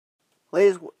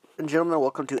Ladies and gentlemen,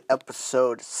 welcome to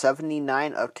episode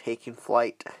 79 of Taking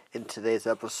Flight. In today's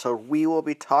episode, we will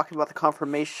be talking about the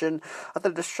confirmation of the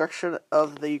destruction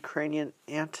of the Ukrainian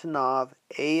Antonov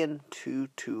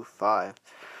An-225.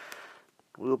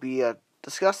 We will be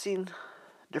discussing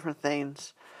different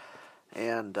things,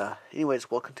 and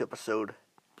anyways, welcome to episode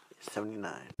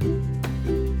 79.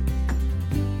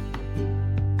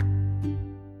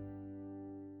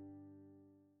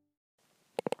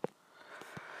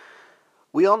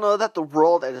 We all know that the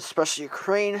world, and especially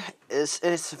Ukraine, is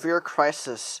in a severe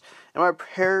crisis, and my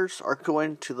prayers are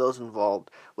going to those involved.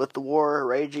 With the war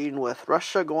raging with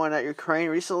Russia going at Ukraine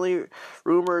recently,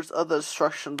 rumors of the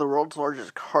destruction of the world's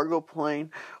largest cargo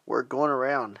plane were going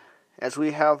around. As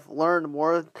we have learned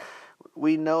more,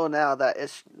 we know now that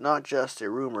it's not just a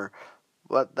rumor,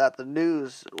 but that the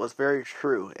news was very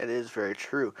true. It is very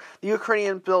true. The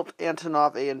Ukrainian-built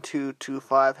Antonov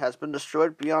An-225 has been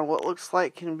destroyed beyond what looks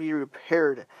like can be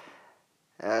repaired.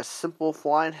 As Simple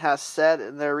Flying has said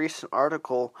in their recent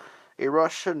article, a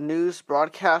Russian news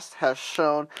broadcast has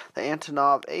shown the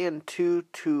Antonov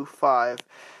An-225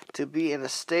 to be in a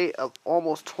state of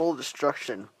almost total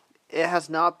destruction. It has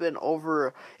now been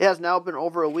over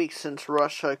a week since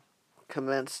Russia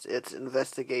commenced its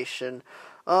investigation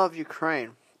of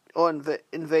Ukraine,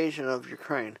 invasion of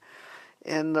Ukraine.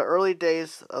 In the early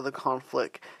days of the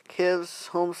conflict, Kyiv's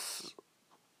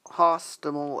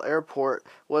Hostomel airport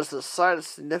was the site of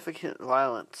significant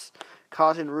violence,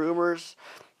 causing rumors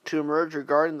to emerge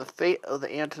regarding the fate of the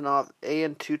Antonov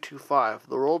An-225,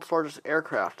 the world's largest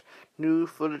aircraft. New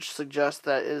footage suggests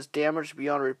that it is damaged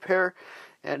beyond repair,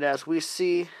 and as we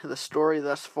see the story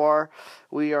thus far,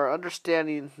 we are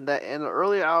understanding that in the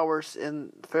early hours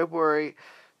on February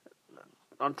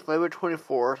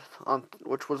 24th,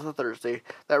 which was a Thursday,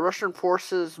 that Russian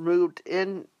forces moved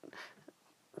in,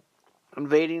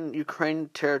 invading Ukraine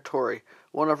territory.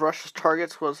 One of Russia's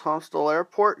targets was Hostomel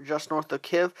Airport, just north of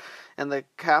Kyiv, and the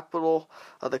capital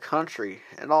of the country,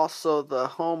 and also the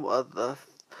home of the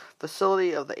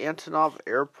facility of the Antonov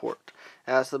Airport,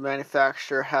 as the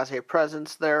manufacturer has a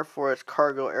presence there for its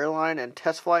cargo airline and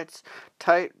test flights.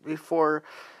 Tight before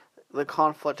the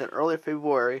conflict in early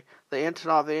February, the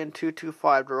Antonov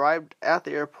An-225 arrived at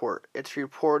the airport. It's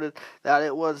reported that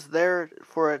it was there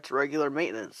for its regular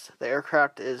maintenance. The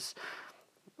aircraft is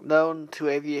known to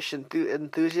aviation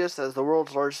enthusiasts as the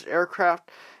world's largest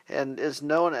aircraft, and is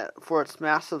known for its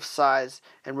massive size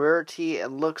and rarity,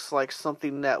 and looks like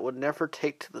something that would never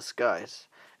take to the skies.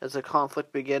 As the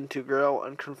conflict began to grow,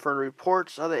 unconfirmed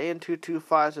reports of the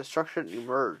An-225's destruction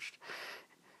emerged.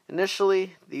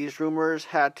 Initially, these rumors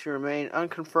had to remain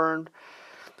unconfirmed,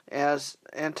 as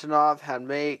Antonov had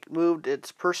moved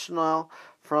its personnel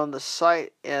from the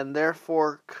site and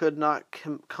therefore could not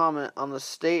comment on the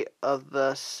state of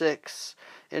the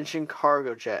six-engine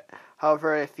cargo jet.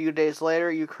 However, a few days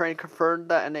later, Ukraine confirmed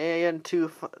that an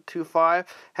An-225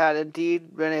 had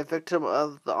indeed been a victim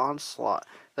of the onslaught.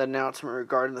 The announcement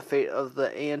regarding the fate of the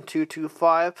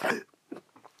An-225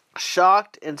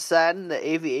 shocked and saddened the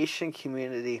aviation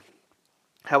community.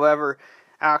 However,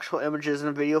 actual images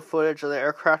and video footage of the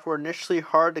aircraft were initially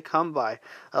hard to come by,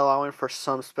 allowing for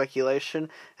some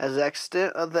speculation as the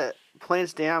extent of the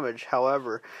plane's damage.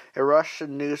 However, a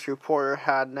Russian news reporter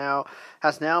has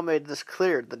now made this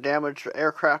clear. The damaged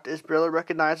aircraft is barely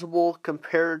recognizable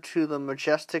compared to the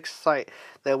majestic sight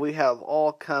that we have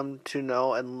all come to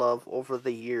know and love over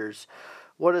the years.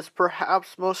 What is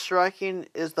perhaps most striking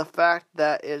is the fact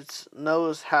that its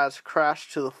nose has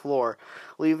crashed to the floor,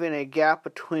 leaving a gap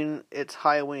between its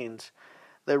high wings.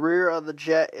 The rear of the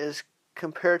jet is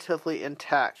comparatively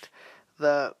intact.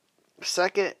 The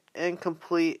second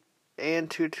incomplete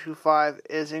An-225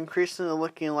 is increasingly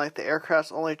looking like the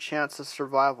aircraft's only chance of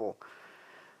survival.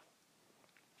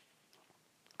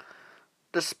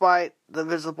 Despite the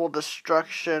visible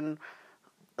destruction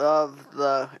of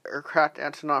the aircraft,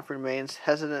 Antonov remains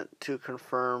hesitant to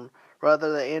confirm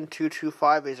whether the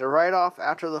An-225 is a write-off.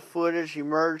 After the footage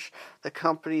emerged, the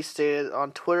company stated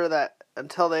on Twitter that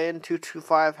until the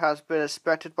An-225 has been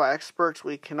inspected by experts,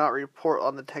 we cannot report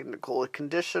on the technical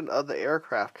condition of the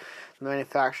aircraft. The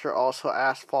manufacturer also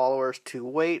asked followers to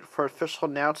wait for official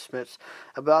announcements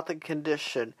about the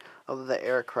condition of the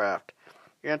aircraft.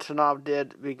 Antonov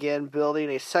did begin building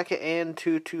a second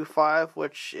An-225,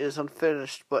 which is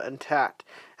unfinished but intact.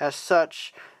 As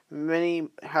such, many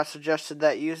have suggested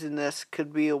that using this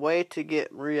could be a way to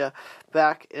get Maria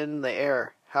back in the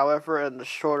air. However, in the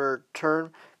shorter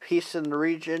term, peace in the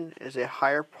region is a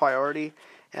higher priority,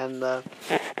 and the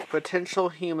potential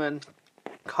human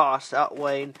costs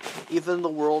outweighing even the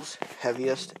world's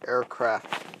heaviest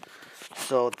aircraft.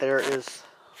 So there is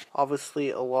obviously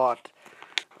a lot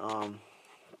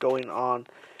going on,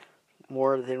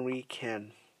 more than we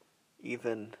can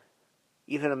even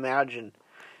imagine.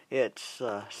 It's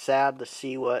sad to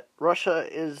see what Russia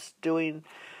is doing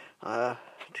to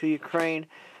Ukraine,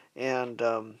 and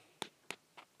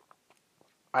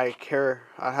I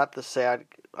have to say,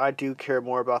 I do care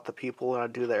more about the people than I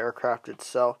do the aircraft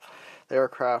itself. The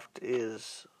aircraft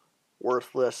is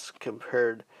worthless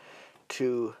compared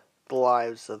to the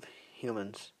lives of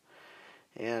humans.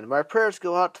 And my prayers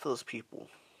go out to those people.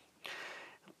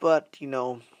 But,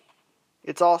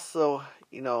 it's also,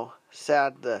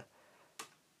 sad to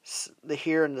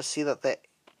hear and to see that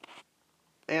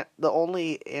the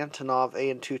only Antonov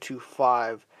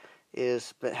An-225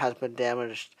 has been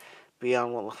damaged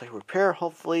beyond what looks like repair.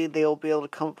 Hopefully they'll be able to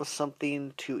come up with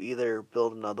something to either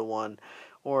build another one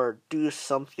or do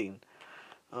something.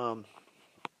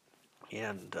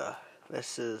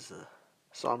 This is a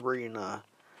sombering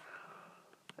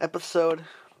episode,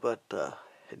 but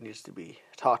it needs to be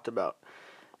talked about.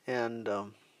 And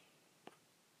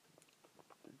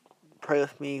pray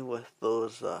with me with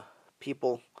those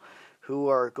people who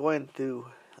are going through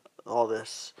all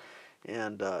this,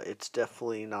 and it's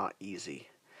definitely not easy.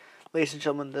 Ladies and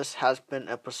gentlemen, this has been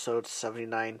episode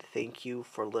 79. Thank you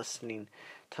for listening.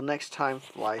 Till next time,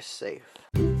 fly safe.